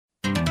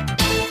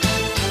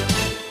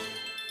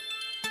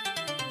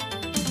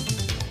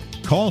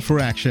Call for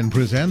Action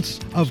presents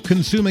Of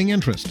Consuming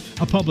Interest,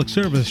 a public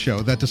service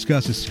show that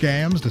discusses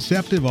scams,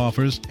 deceptive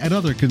offers, and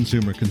other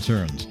consumer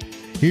concerns.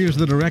 Here's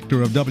the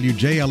director of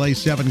WJLA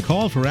 7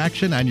 Call for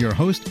Action and your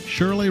host,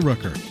 Shirley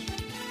Rooker.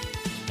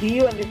 Do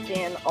you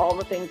understand all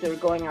the things that are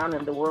going on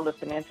in the world of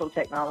financial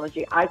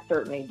technology? I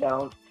certainly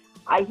don't.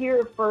 I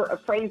hear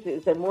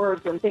phrases and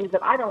words and things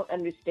that I don't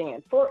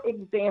understand. For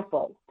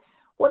example,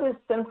 what is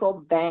central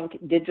bank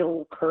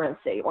digital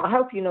currency? Well, I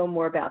hope you know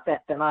more about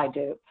that than I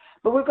do.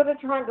 But we're going to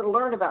try to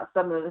learn about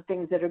some of the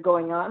things that are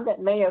going on that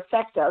may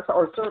affect us,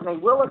 or certainly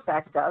will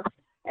affect us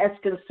as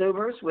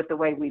consumers, with the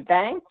way we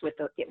bank, with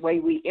the way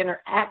we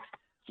interact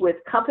with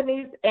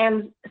companies,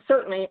 and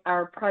certainly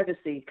our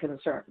privacy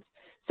concerns.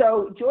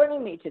 So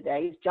joining me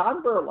today is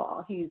John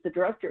Berlau. He's the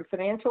Director of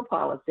Financial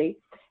Policy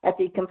at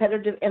the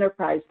Competitive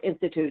Enterprise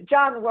Institute.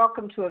 John,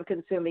 welcome to A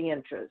Consuming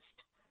Interest.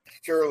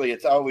 Shirley,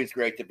 it's always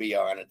great to be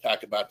on and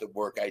talk about the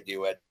work I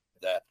do at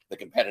the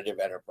Competitive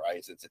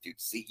Enterprise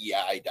Institute,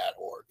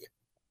 CEI.org.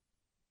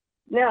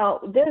 Now,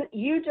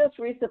 you just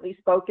recently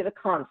spoke at a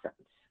conference,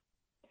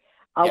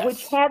 Yes.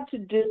 which had to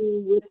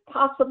do with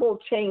possible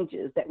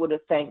changes that would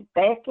affect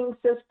banking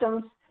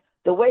systems,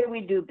 the way we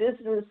do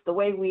business, the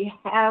way we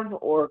have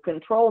or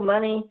control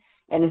money,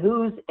 and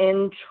who's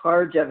in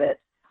charge of it.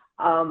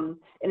 And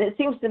it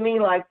seems to me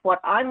like what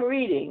I'm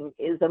reading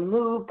is a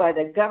move by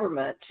the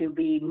government to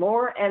be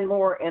more and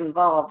more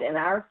involved in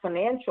our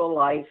financial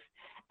life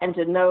and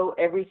to know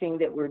everything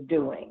that we're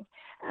doing.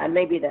 And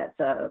maybe that's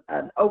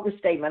an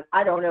overstatement.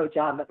 I don't know,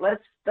 John, but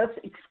let's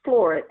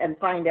explore it and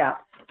find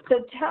out.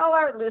 So tell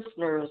our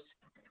listeners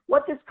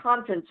what this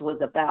conference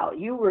was about.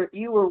 You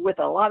were with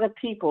a lot of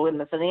people in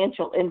the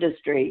financial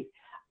industry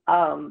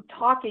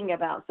talking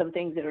about some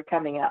things that are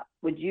coming up.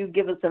 Would you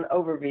give us an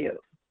overview?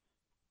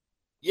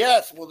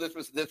 Yes, well, this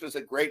was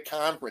a great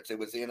conference. It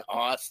was in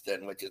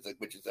Austin, which is a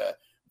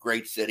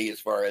great city as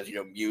far as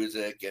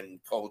music and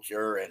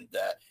culture and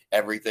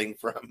everything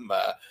from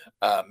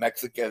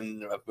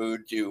Mexican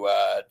food to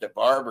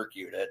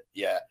barbecue to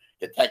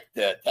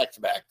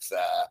Tex-Mex.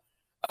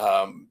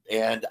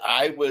 And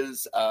I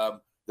was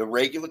the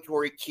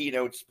regulatory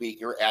keynote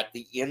speaker at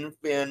the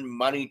Infin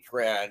Money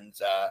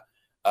Trends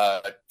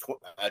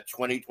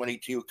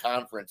 2022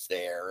 conference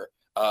there.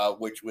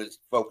 Which was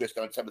focused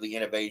on some of the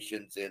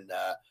innovations in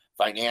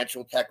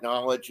financial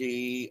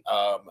technology,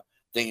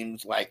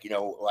 things like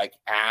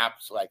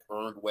apps like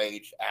earned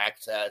wage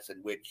access,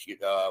 in which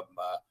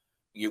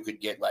you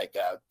could get like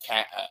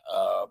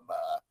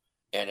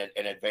an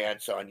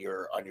advance on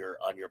your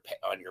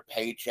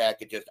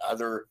paycheck, and just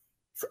other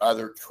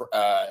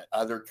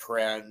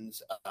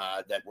trends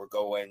that are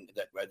going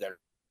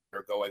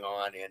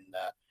on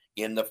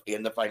in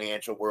the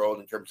financial world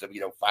in terms of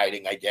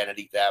fighting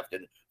identity theft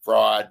and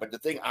fraud. But the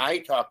thing I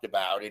talked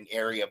about in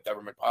area of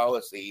government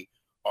policy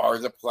are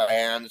the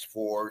plans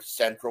for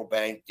central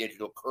bank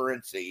digital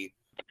currency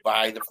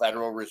by the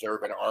Federal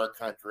Reserve in our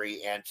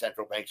country and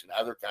central banks in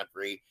other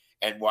country,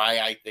 and why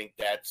I think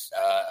that's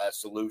a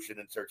solution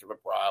in search of a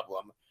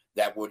problem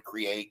that would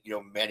create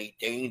many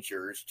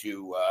dangers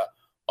to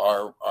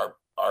our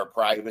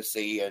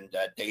privacy and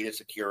data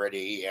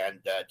security and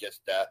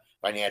just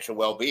financial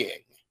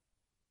well-being.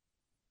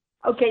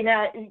 Okay,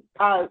 now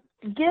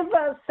give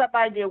us some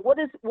idea. What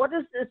does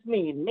this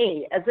mean,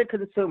 me as a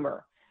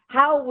consumer?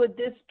 How would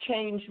this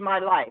change my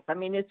life? I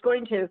mean, it's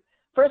going to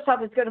put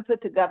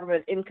the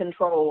government in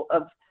control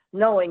of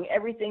knowing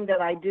everything that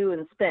I do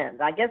and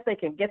spend. I guess they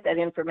can get that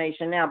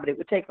information now, but it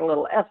would take a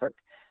little effort.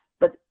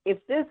 But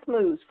if this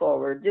moves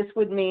forward, this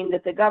would mean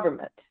that the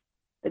government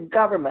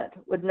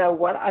would know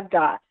what I've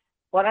got,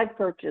 what I've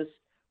purchased,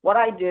 what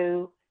I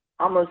do,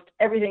 almost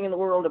everything in the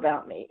world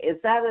about me.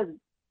 Is that a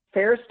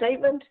fair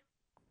statement?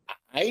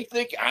 I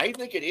think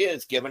it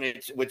is, given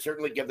it would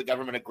certainly give the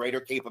government a greater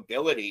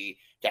capability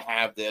to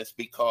have this,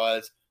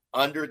 because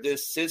under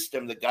this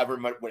system, the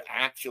government would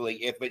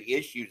actually, if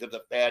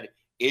the Fed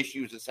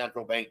issues a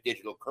central bank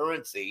digital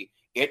currency,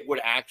 it would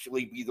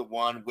actually be the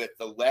one with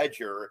the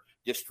ledger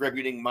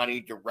distributing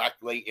money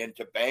directly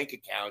into bank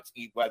accounts,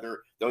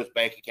 whether those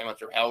bank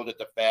accounts are held at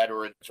the Fed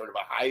or in sort of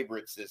a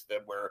hybrid system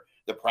where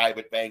the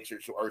private banks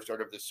are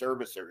sort of the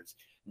servicers.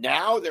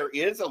 Now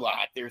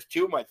there's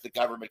too much the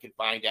government can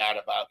find out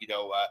about,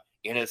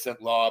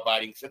 innocent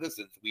law-abiding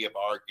citizens, we have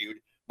argued,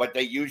 but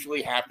they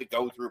usually have to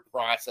go through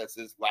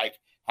processes like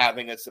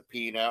having a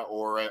subpoena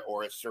or a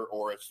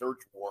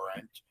search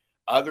warrant.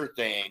 Other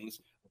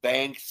things,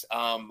 banks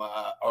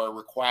are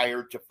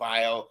required to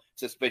file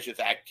suspicious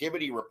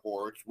activity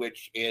reports,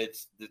 which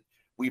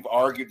we've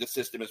argued the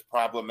system is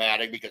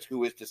problematic, because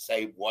who is to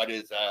say what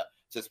is a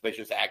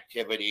suspicious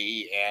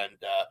activity,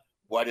 and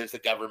what is the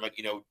government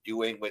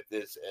doing with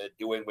this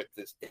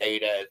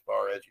data as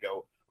far as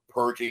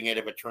purging it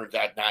if it turns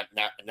out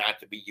not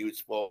to be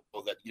useful,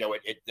 that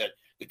that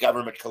the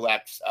government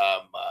collects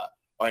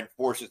and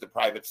forces the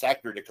private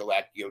sector to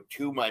collect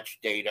too much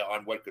data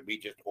on what could be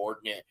just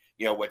ordinary,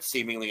 what's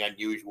seemingly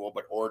unusual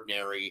but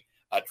ordinary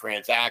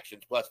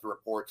transactions, plus the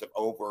reports of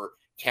over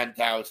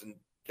 $10,000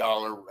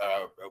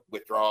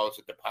 withdrawals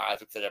and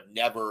deposits that have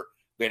never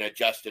been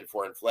adjusted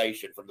for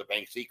inflation from the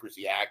Bank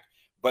Secrecy Act.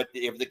 But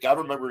if the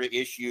government were to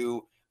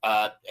issue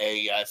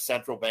a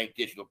central bank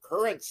digital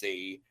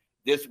currency,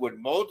 this would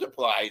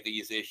multiply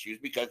these issues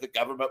because the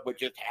government would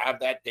just have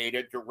that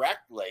data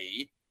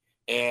directly,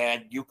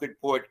 and you could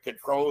put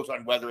controls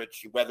on whether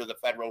the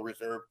Federal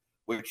Reserve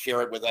would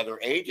share it with other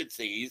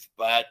agencies,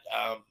 but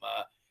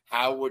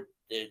how would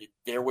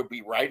there would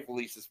be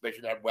rightfully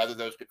suspicion on whether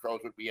those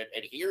controls would be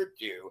adhered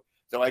to.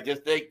 So I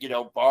just think,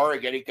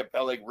 barring any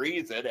compelling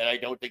reason, and I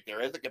don't think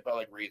there is a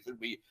compelling reason,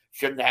 we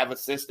shouldn't have a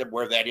system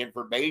where that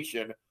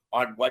information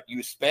on what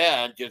you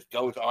spend just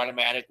goes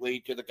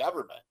automatically to the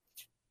government.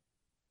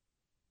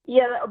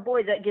 Yeah,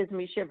 boy, that gives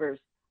me shivers.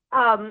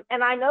 And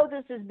I know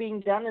this is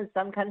being done in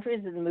some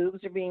countries, and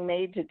moves are being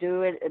made to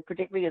do it,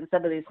 particularly in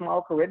some of these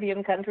small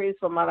Caribbean countries,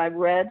 from what I've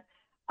read.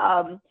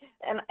 And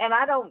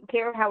I don't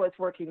care how it's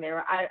working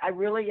there. I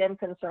really am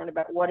concerned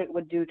about what it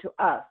would do to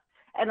us.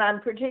 And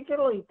I'm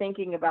particularly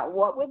thinking about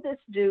what would this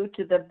do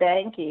to the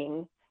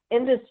banking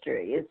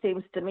industry. It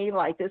seems to me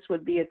like this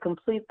would be a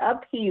complete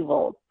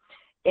upheaval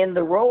in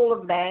the role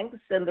of banks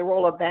and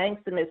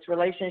its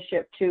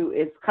relationship to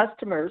its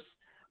customers.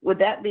 Would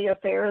that be a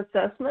fair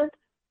assessment?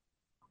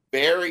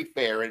 Very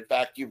fair. In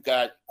fact, you've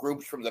got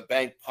groups from the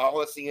Bank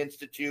Policy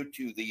Institute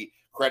to the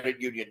Credit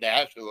Union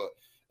National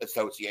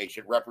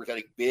Association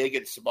representing big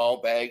and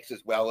small banks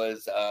as well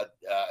as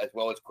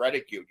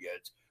credit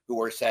unions,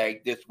 who are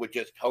saying this would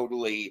just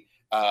totally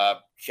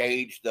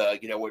change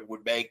it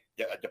would make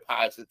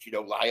deposits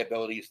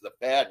liabilities of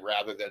the Fed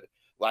rather than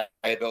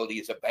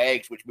liabilities of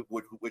banks, which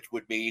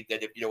would mean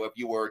that if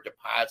you were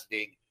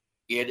depositing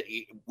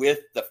with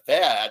the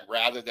Fed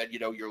rather than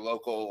your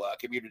local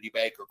community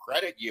bank or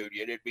credit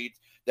union, it means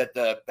that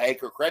the bank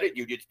or credit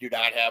unions do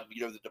not have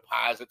the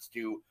deposits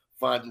to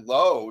fund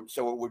loans,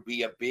 so it would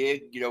be a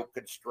big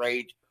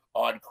constraint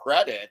on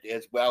credit,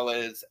 as well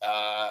as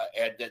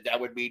and that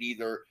would mean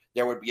either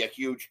there would be a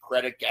huge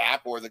credit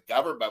gap or the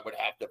government would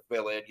have to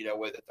fill in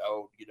with its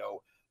own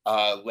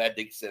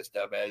lending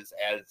system,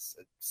 as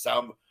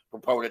some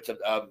proponents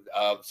of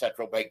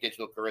central bank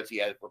digital currency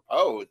has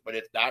proposed. But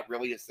it's not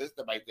really a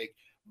system I think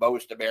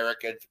most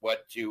Americans want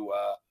to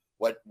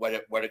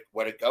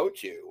go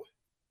to.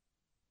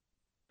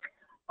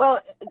 Well,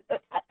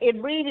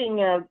 in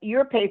reading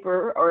your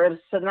paper, or a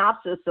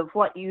synopsis of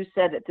what you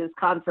said at this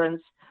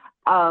conference,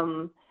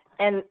 and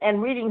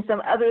reading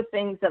some other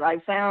things that I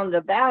found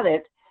about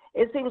it,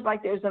 it seems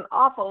like there's an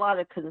awful lot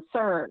of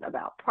concern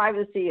about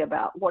privacy,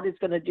 about what it's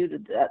going to do to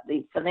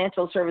the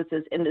financial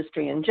services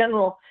industry in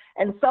general,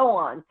 and so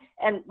on.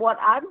 And what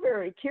I'm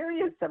very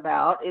curious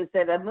about is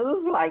that a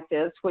move like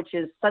this, which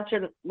is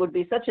would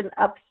be such an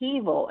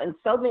upheaval in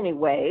so many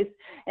ways,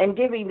 and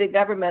giving the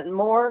government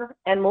more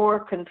and more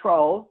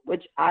control,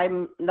 which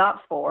I'm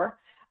not for,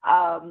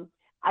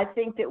 I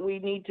think that we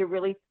need to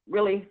really,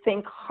 really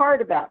think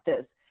hard about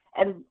this.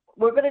 And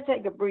we're going to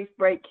take a brief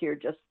break here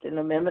just in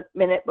a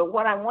minute. But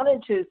what I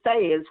wanted to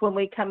say is, when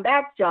we come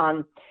back,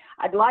 John,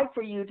 I'd like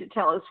for you to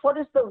tell us what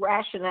is the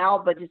rationale,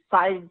 but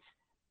besides,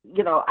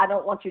 I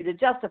don't want you to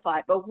justify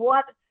it, but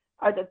what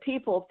are the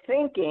people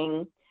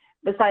thinking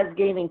besides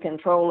gaining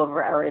control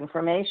over our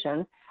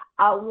information?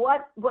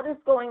 What is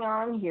going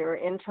on here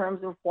in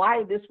terms of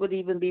why this would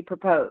even be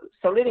proposed?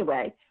 So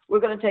anyway,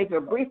 we're going to take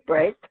a brief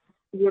break.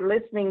 You're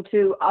listening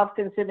to Of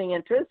Consuming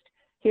Interest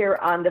here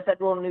on the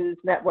Federal News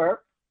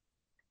Network.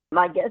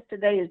 My guest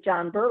today is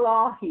John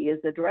Berlau. He is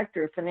the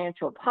Director of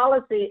Financial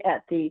Policy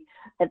at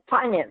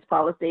Finance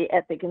Policy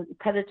at the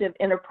Competitive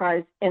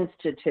Enterprise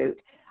Institute.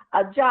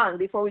 John,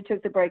 before we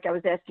took the break, I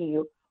was asking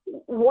you,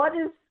 what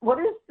is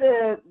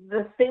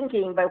the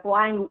thinking by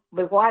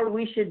why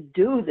we should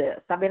do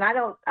this? I mean, I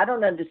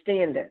don't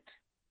understand it.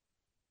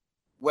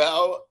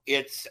 Well,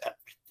 it's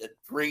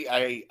three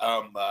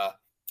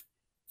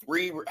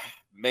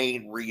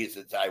main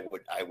reasons I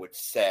would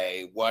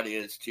say. One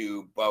is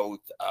to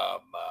both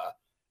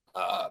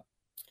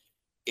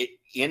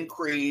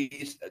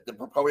the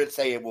proponents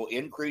say it will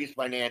increase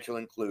financial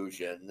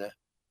inclusion.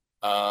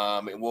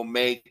 It will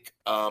make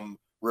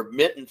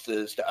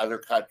remittances to other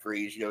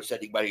countries,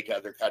 sending money to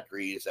other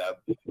countries,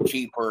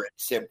 cheaper and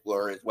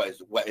simpler is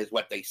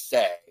what they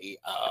say.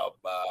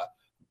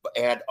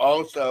 And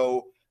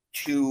also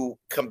to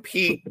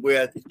compete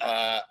with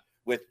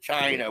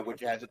China,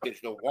 which has a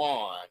digital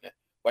yuan,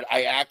 but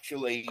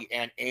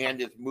and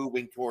is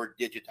moving toward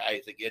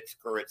digitizing its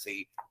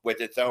currency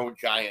with its own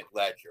giant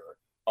ledger.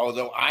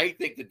 Although I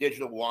think the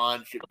digital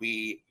yuan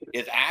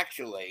is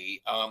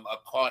actually a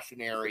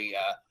cautionary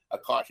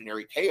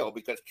tale,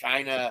 because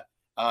China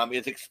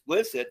is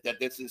explicit that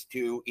this is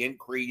to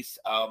increase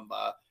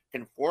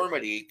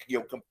conformity,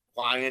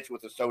 compliance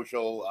with the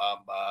social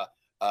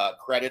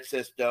credit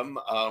system,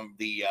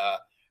 the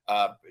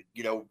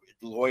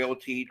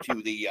loyalty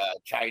to the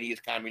Chinese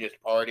Communist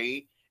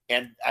Party.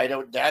 And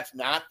that's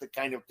not the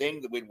kind of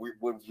thing that we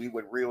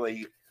would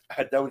really,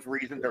 those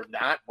reasons are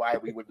not why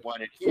we would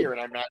want it here. And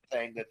I'm not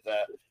saying that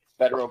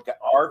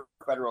our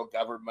federal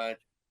government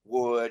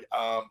would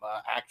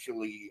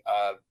actually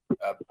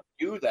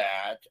do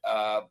that.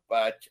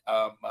 But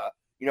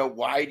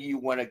why do you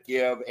want to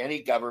give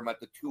any government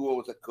the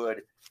tools that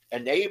could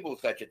enable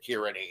such a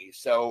tyranny?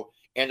 So,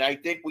 and I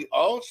think we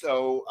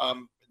also,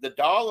 the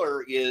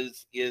dollar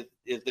is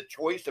the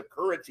choice of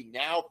currency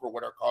now for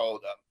what are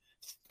called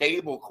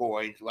stable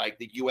coins like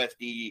the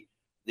USD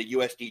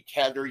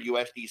Tether,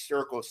 USD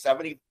Circle.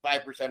 75%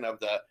 of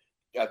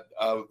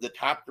the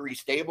top three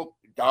stable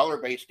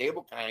dollar-based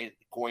stable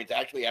coins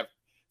actually have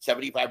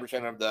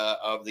 75%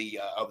 of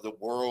the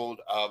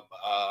world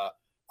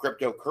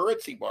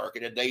cryptocurrency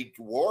market, and they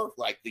dwarf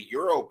like the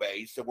euro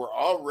base. So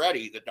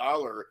the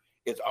dollar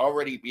is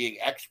already being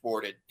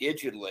exported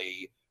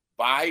digitally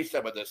by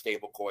some of the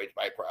stable coins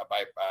by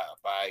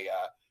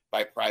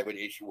private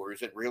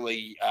issuers. And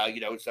really,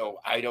 so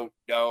I don't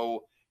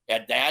know,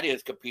 and that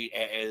is competing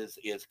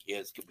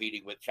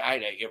with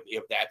China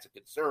if that's a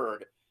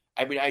concern.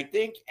 I mean, I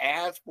think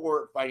as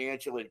for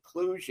financial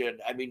inclusion,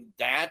 I mean,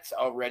 that's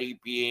already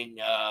being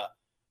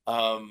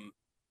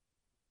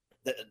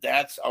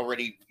that's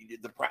already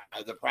the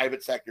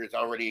private sector is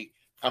already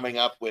coming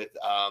up with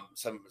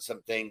some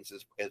things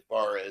as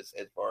far as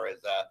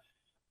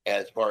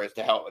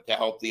to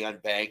help the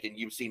unbanked. And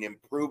you've seen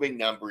improving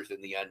numbers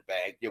in the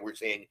unbanked. We're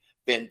seeing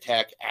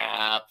fintech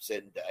apps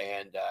and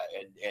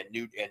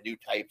new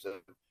types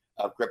of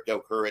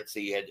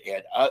cryptocurrency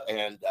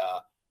and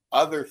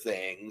other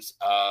things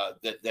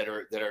that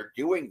are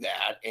doing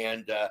that.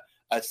 And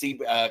a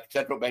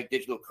central bank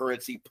digital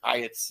currency by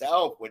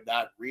itself would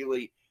not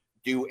really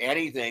do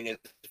anything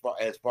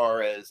as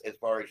far as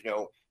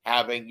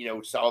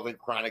having solving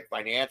chronic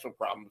financial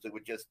problems. It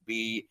would just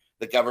be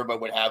the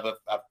government would have a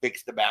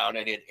fixed amount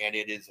and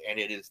it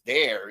is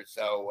there.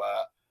 So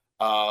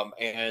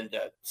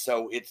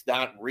so it's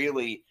not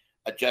really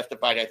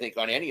justified, I think,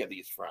 on any of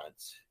these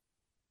fronts.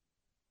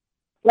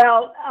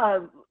 Well,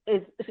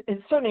 it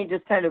certainly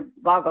just kind of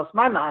boggles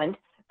my mind.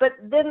 But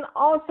then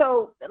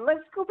also, let's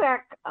go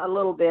back a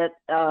little bit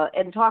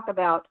and talk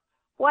about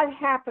what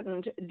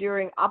happened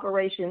during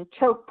Operation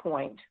Choke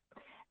Point.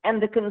 And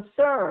the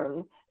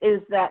concern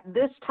is that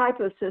this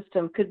type of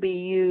system could be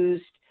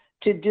used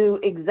to do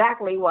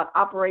exactly what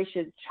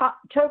Operation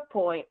Choke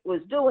Point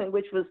was doing,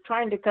 which was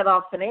trying to cut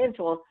off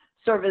financial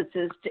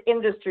services to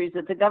industries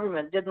that the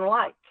government didn't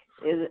like.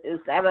 Is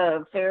that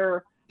a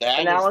fair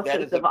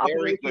analysis of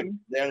Operation?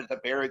 That is a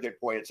very good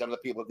point. And some of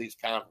the people at this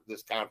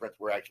conference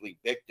were actually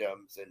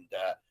victims and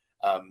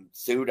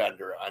sued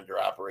under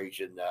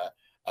Operation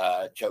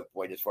Choke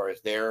Point as far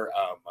as their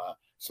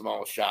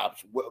small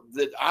shops.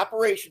 The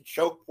Operation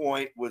Choke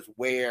Point was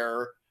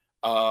where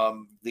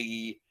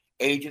the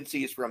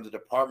agencies from the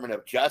Department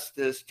of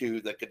Justice to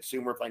the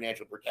Consumer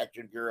Financial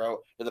Protection Bureau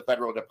to the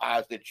Federal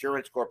Deposit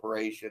Insurance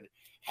Corporation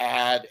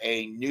had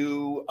a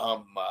new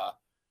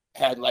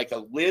had like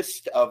a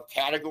list of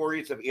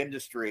categories of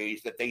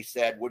industries that they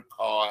said would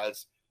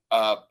cause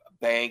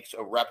banks a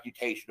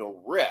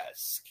reputational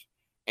risk.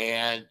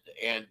 And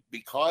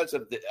because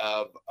of this,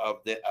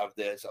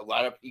 a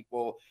lot of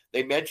people,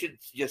 they mentioned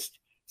just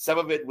some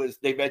of it was,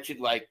 they mentioned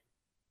like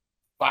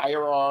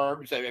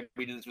firearms. I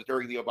mean, this was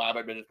during the Obama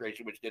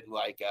administration, which didn't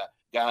like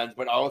guns,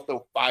 but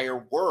also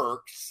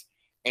fireworks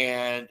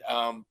and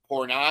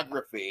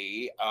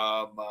pornography,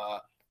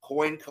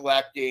 coin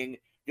collecting,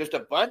 just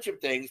a bunch of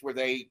things where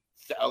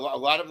a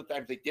lot of the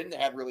times they didn't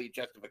have really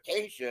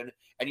justification,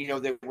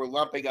 and they were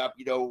lumping up,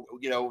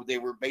 they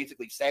were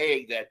basically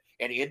saying that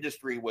an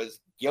industry was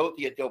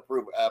guilty until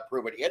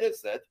proven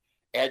innocent,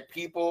 and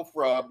people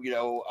from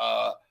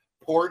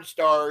porn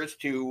stars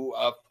to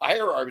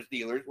firearms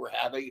dealers were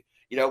having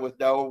with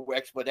no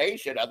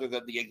explanation other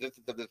than the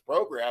existence of this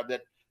program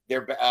that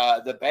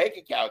the bank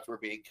accounts were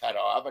being cut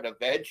off, and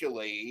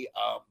eventually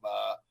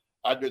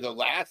under the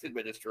last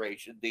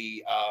administration,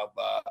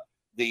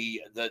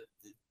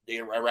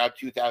 around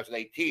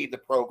 2018, the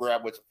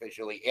program was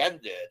officially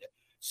ended.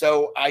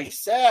 So I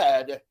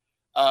said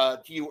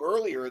to you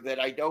earlier that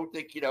I don't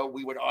think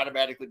we would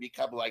automatically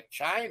become like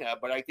China,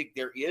 but I think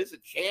there is a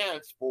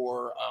chance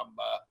for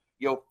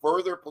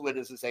further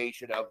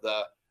politicization of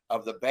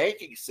the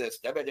banking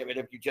system. And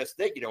if you just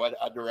think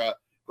under a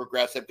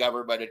progressive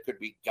government, it could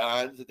be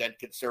guns, and then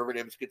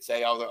conservatives could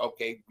say, "Oh,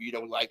 okay, you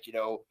don't like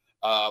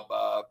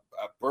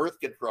birth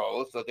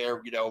control," so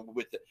they're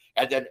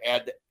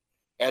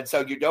and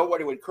so you don't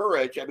want to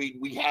encourage. I mean,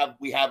 we have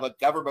a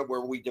government where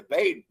we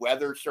debate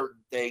whether certain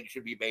things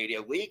should be made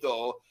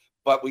illegal,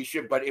 but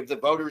if the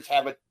voters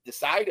haven't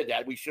decided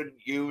that, we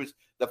shouldn't use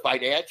the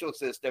financial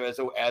system as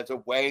a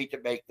way to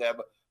make them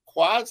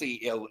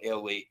quasi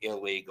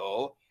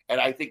illegal.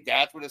 And I think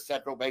that's what a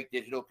central bank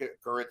digital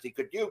currency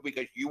could do,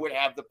 because you would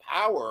have the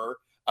power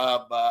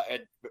of,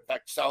 and in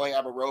fact, Saleh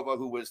Amarova,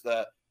 who was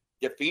the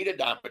defeated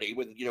nominee,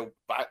 with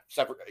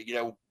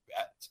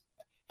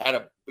had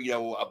a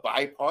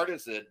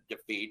bipartisan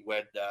defeat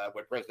when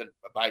President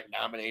Biden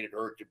nominated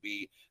her to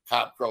be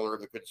comptroller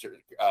of the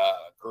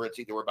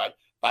currency. There were about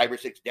 5 or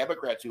 6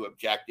 Democrats who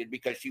objected,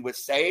 because she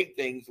was saying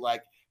things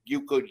like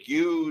you could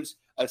use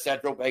a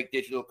central bank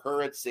digital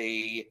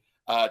currency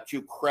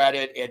to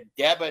credit and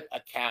debit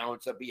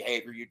accounts of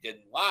behavior you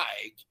didn't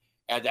like,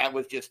 and that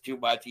was just too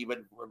much,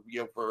 even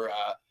for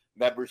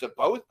members of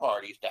both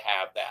parties to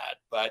have that.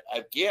 But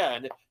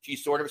again, she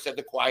sort of said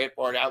the quiet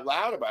part out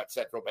loud about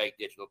central bank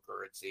digital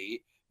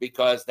currency,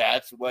 because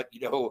that's what,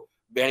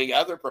 many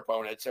other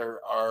proponents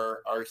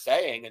are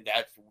saying, and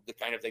that's the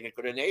kind of thing it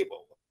could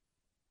enable.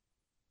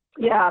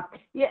 That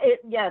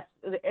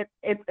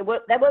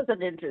was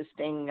an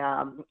interesting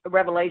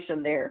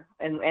revelation there,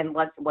 and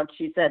what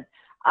she said.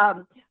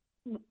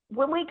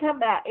 When we come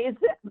back,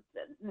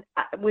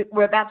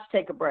 we're about to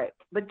take a break,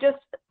 but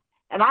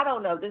and I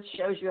don't know, this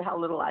shows you how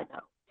little I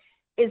know.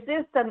 Is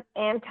this an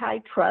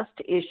antitrust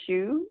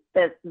issue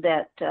that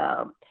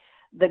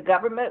the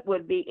government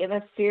would be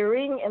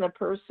interfering in a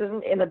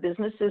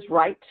business's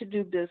right to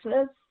do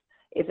business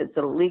if it's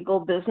a legal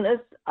business?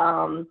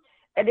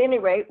 At any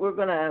rate, we're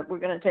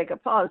gonna take a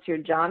pause here,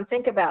 John.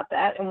 Think about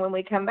that, and when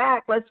we come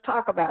back, let's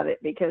talk about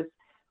it, because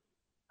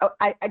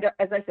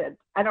as I said,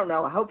 I don't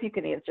know. I hope you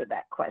can answer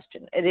that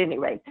question. At any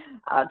rate,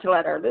 to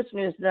let our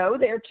listeners know,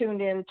 they're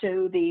tuned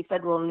into the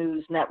Federal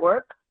News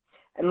Network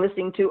and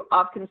listening to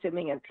Of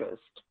Consuming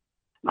Interest.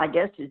 My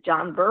guest is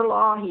John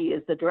Berlau. He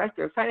is the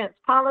Director of Finance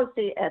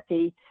Policy at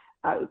the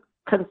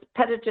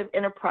Competitive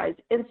Enterprise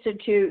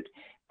Institute,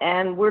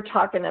 and we're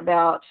talking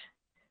about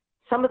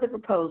some of the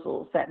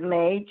proposals that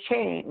may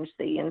change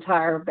the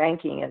entire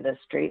banking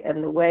industry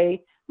and the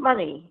way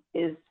money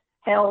is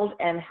held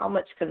and how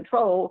much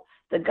control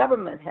the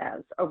government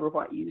has over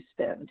what you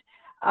spend.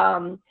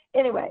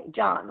 Anyway,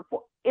 John,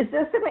 is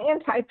this an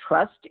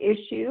antitrust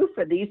issue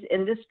for these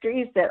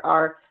industries that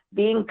are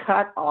being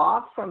cut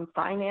off from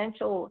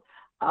financial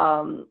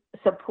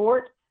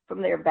support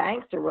from their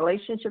banks or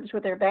relationships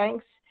with their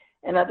banks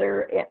and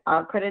other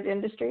credit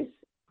industries?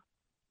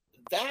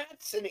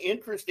 That's an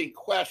interesting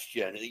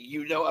question.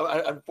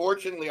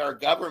 Unfortunately, our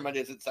government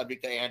isn't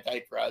subject to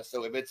antitrust,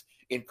 so if it's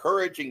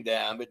encouraging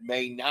them, it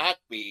may not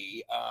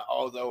be.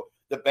 Although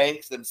the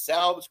banks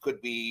themselves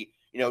could be,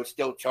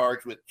 still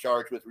charged with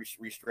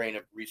restraint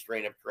of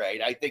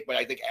trade. I think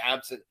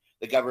absent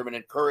the government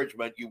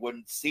encouragement, you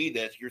wouldn't see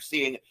this. You're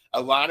seeing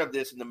a lot of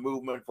this in the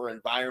movement for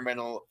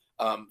environmental,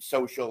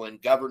 social, and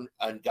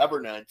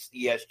governance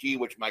 (ESG),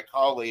 which my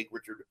colleague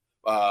Richard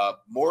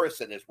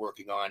Morrison is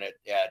working on it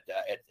at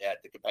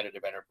the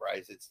Competitive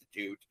Enterprise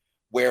Institute,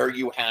 where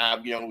you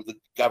have the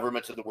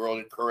governments of the world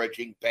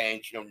encouraging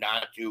banks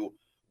not to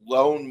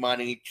loan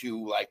money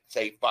to, like,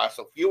 say,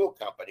 fossil fuel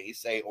companies,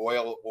 say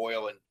oil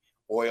and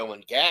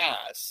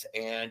gas.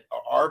 And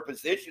our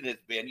position has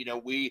been,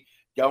 we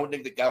don't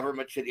think the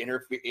government should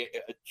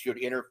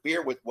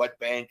interfere with what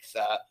banks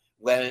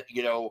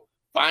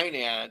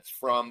finance,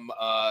 from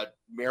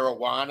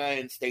marijuana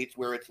in states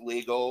where it's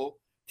legal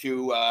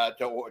to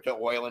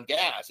oil and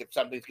gas. If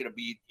something's going to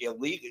be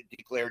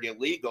declared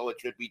illegal, it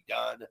should be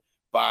done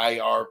by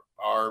our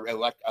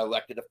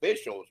elected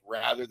officials,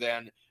 rather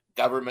than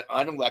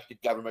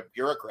unelected government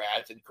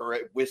bureaucrats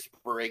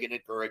whispering and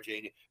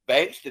encouraging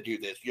banks to do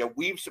this.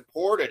 We've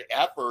supported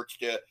efforts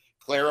to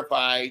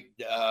clarify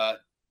the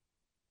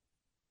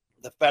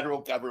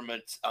federal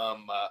government's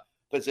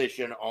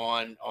position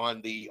on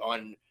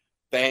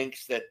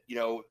banks that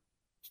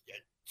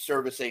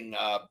servicing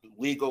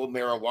legal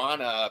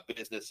marijuana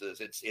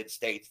businesses in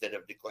states that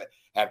have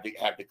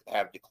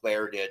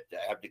declared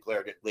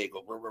it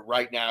legal.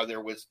 Right now,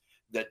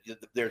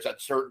 there's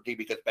uncertainty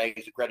because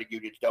banks and credit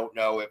unions don't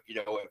know if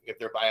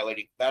they're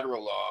violating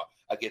federal law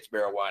against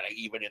marijuana,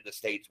 even in the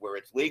states where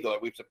it's legal.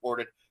 And we've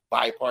supported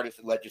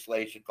bipartisan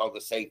legislation called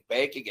the Safe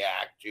Banking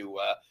Act to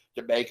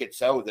make it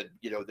so that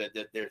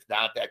that there's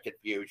not that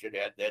confusion,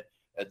 and that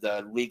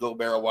the legal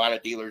marijuana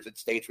dealers in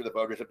states where the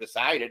voters have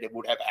decided it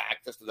would have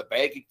access to the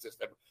banking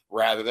system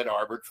rather than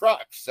armored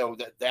trucks. So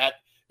that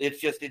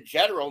it's just in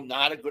general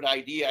not a good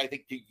idea, I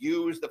think, to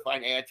use the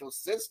financial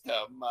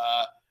system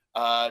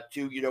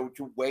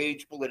to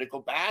wage political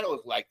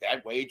battles like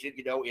that, wage it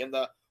in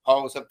the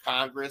halls of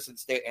Congress and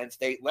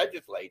state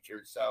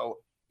legislatures. So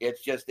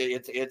it's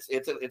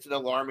an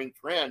alarming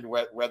trend,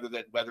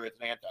 whether it's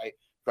an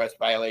antitrust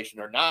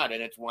violation or not,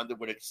 and it's one that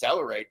would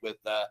accelerate with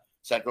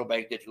central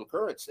bank digital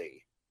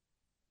currency.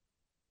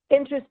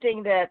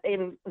 Interesting that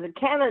in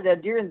Canada,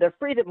 during the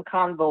Freedom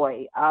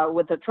Convoy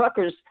with the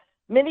truckers,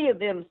 many of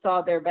them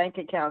saw their bank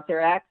accounts,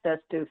 their access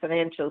to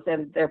financials,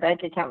 and their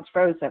bank accounts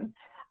frozen.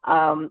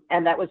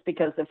 And that was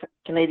because the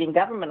Canadian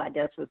government, I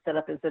guess, was set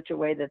up in such a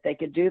way that they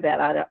could do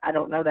that. I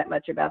don't know that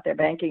much about their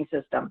banking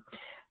system.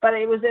 But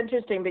it was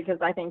interesting because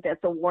I think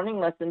that's a warning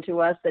lesson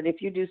to us that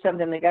if you do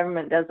something the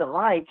government doesn't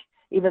like,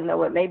 even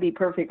though it may be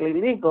perfectly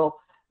legal,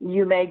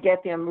 you may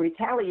get them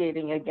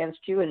retaliating against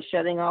you and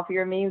shutting off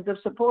your means of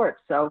support.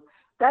 So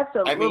that's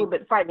a little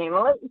bit frightening.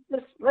 Well,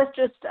 let's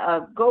just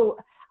go.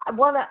 I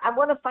want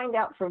to find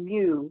out from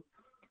you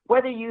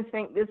whether you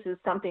think this is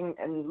something,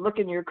 and look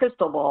in your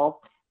crystal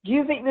ball. Do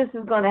you think this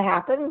is going to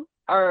happen,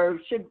 or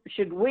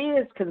should we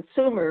as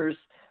consumers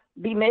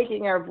be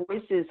making our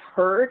voices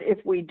heard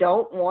if we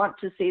don't want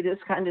to see this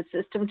kind of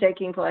system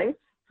taking place?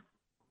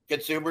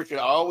 Consumers should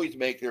always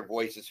make their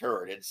voices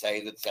heard and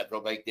say that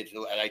central bank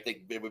digital, and I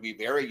think it would be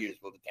very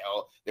useful to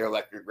tell their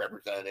elected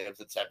representatives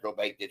that central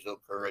bank digital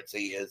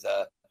currency is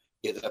a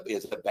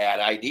is a bad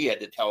idea,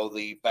 to tell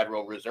the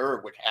Federal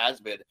Reserve, which has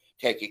been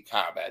taking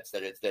comments,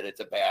 that it's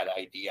a bad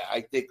idea.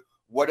 I think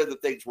one of the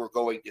things we're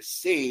going to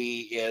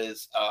see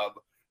is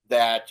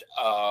that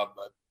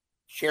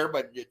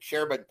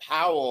Chairman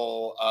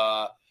Powell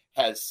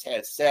has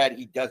said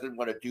he doesn't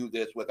want to do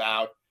this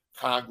without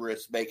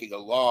Congress making a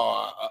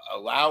law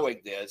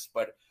allowing this,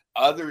 but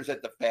others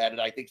at the Fed,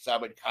 and I think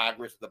some in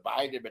Congress, the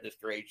Biden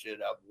administration,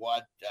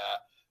 want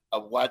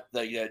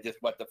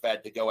the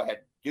Fed to go ahead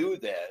and do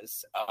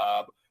this,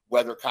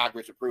 whether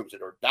Congress approves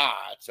it or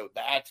not. So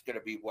that's going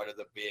to be one of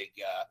the big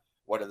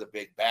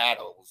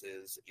battles.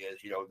 Is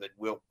that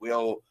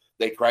will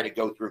they try to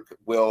go through?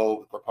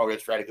 Will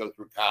proponents try to go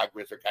through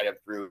Congress or kind of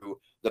through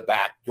the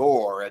back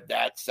door? And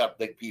that's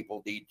something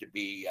people need to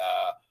be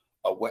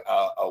aware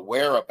of,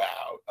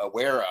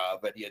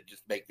 and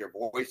just make their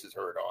voices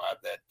heard on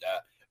that.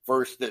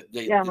 First, that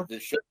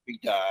this should be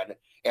done,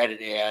 and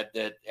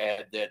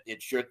that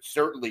it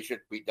certainly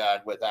shouldn't be done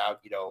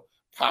without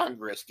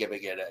Congress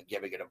giving it a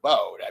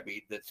vote. I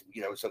mean, that's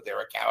so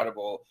they're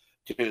accountable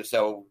to.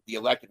 So the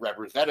elected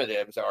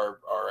representatives are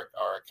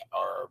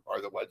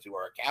the ones who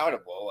are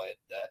accountable, and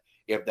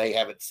if they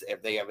haven't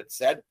said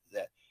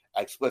that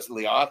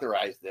explicitly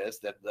authorized this,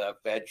 then the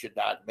Fed should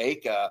not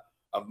make a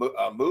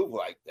move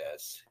like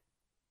this.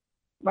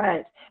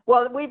 Right.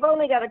 Well, we've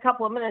only got a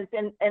couple of minutes,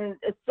 and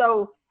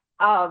so.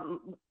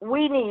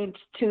 We need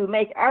to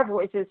make our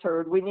voices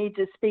heard. We need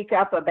to speak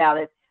up about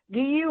it. Do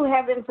you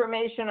have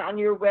information on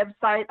your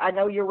website? I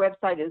know your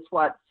website is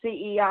what,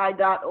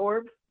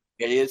 CEI.org?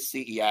 It is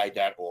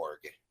CEI.org.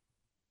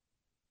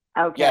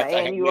 Okay, yes,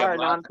 and you are a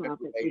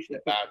nonprofit.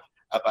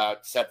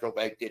 About central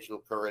bank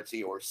digital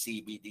currency, or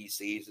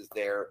CBDCs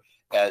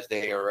as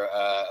they are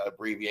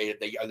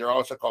abbreviated. They're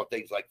also called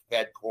things like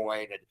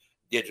FedCoin and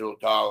digital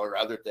dollar,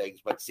 other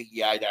things, but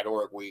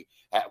CEI.org, we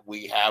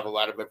have a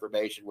lot of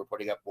information. We're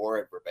putting up more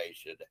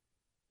information.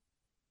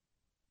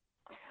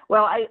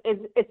 Well,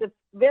 it's a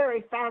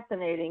very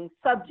fascinating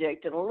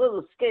subject and a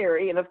little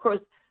scary. And of course,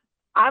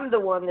 I'm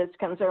the one that's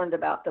concerned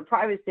about the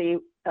privacy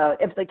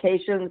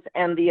implications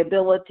and the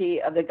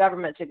ability of the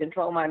government to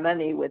control my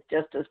money with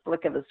just a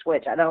flick of a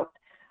switch.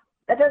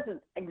 That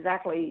doesn't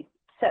exactly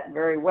set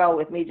very well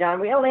with me, John.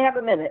 We only have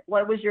a minute.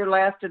 What was your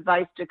last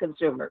advice to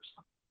consumers?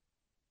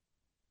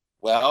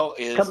 Well,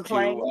 is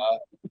complain.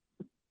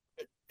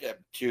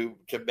 to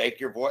make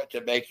your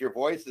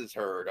voices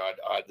heard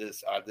on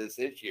this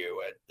issue,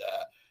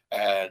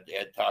 and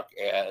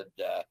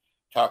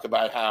talk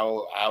about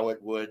how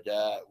it would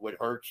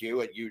hurt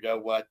you, and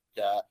what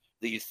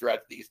these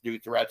new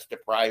threats to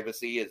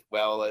privacy, as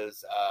well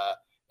as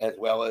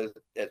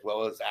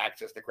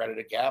access to credit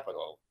and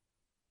capital.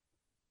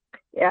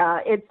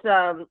 Yeah, it's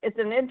an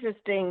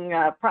interesting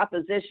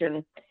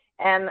proposition.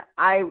 And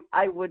I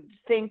would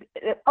think,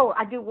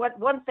 I do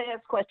one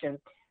fast question.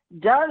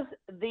 Does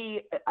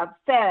the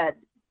Fed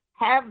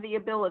have the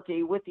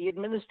ability with the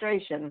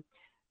administration,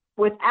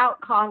 without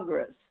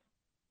Congress,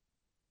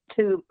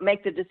 to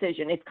make the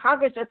decision? If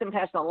Congress doesn't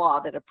pass a law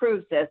that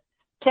approves this,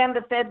 can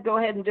the Fed go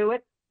ahead and do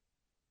it?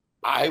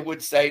 I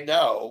would say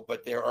no,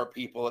 but there are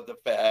people at the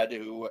Fed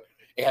who,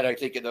 and I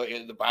think in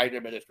the Biden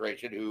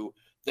administration, who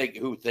think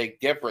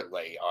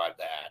differently on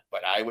that.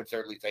 But I would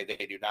certainly say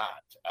they do not.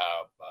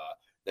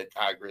 That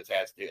Congress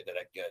has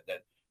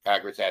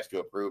to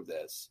approve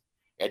this.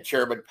 And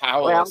Chairman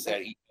Powell has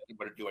said he doesn't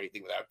want to do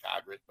anything without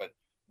Congress, but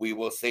we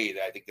will see.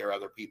 I think there are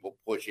other people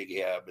pushing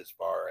him as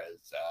far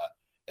as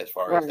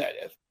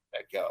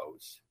that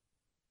goes.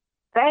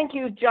 Thank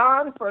you,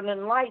 John, for an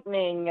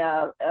enlightening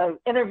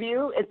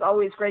interview. It's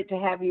always great to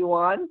have you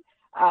on.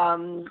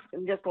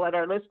 Just to let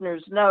our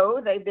listeners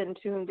know, they've been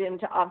tuned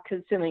into Of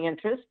Consuming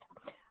Interest.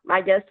 My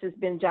guest has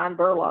been John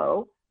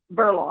Berlau.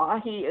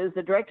 He is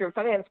the Director of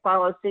Finance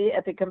Policy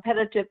at the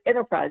Competitive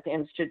Enterprise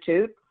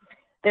Institute.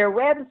 Their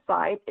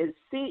website is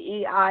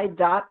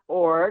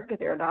CEI.org.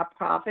 They're a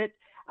nonprofit.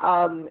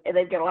 And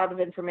they've got a lot of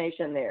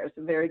information there,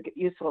 some very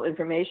useful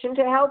information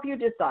to help you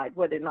decide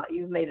whether or not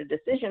you've made a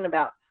decision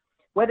about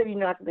whether or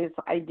not this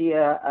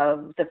idea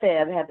of the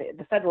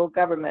federal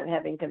government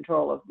having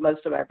control of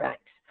most of our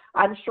banks.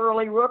 I'm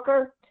Shirley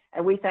Rooker,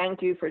 and we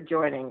thank you for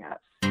joining us.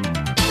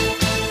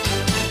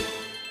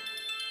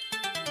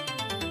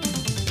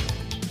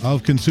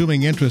 Of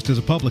Consuming Interest is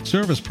a public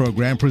service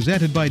program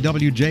presented by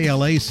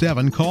WJLA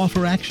 7 Call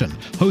for Action,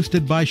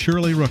 hosted by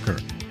Shirley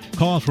Rooker.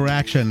 Call for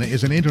Action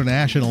is an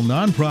international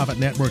nonprofit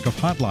network of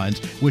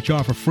hotlines which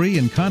offer free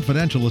and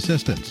confidential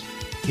assistance.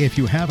 If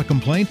you have a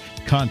complaint,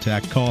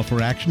 contact Call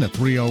for Action at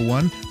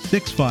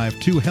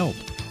 301-652-HELP.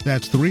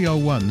 That's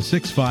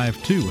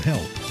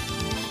 301-652-HELP.